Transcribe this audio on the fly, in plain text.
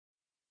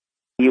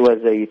He was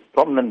a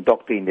prominent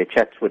doctor in the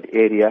Chatsworth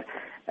area,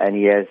 and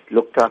he has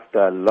looked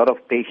after a lot of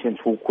patients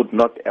who could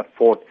not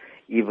afford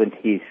even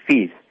his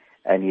fees.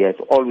 And he has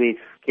always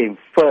came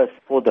first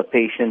for the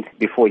patient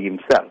before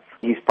himself.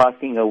 His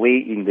passing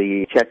away in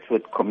the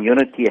Chatsworth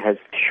community has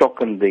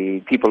shocked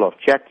the people of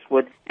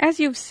Chatsworth. As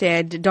you've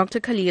said, Dr.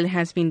 Khalil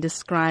has been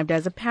described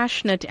as a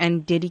passionate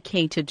and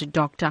dedicated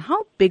doctor.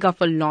 How big of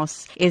a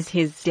loss is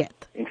his death?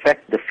 In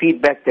fact, the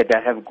feedback that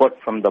I have got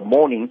from the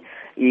morning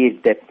is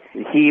that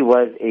he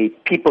was a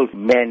people's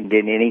man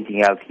than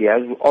anything else. He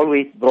has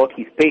always brought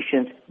his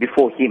patients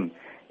before him.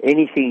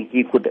 Anything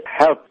he could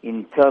help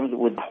in terms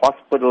with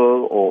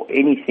hospital or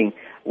anything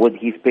with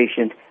his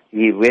patients,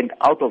 he went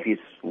out of his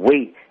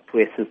way to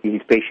assist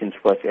his patients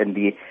first. And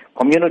the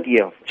community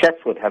of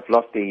Chatsworth have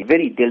lost a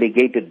very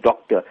delegated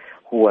doctor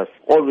who was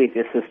always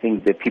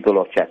assisting the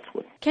people of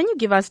Chatsworth. Can you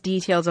give us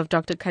details of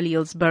Dr.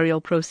 Khalil's burial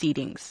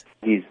proceedings?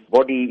 His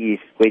body is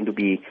going to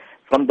be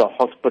from the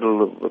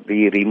hospital,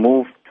 be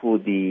removed to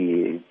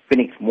the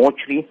Phoenix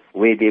mortuary,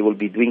 where they will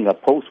be doing a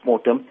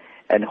post-mortem,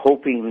 and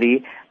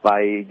hopefully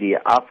by the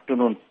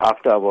afternoon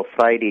after our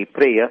Friday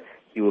prayer,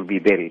 he will be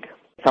buried.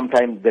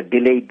 Sometimes the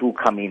delay do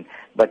come in,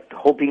 but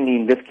hopefully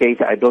in this case,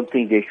 I don't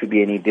think there should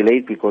be any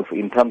delays, because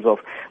in terms of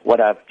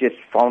what I've just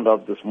found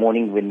out this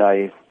morning when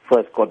I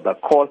first got the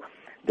call,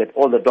 that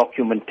all the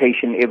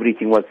documentation,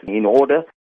 everything was in order.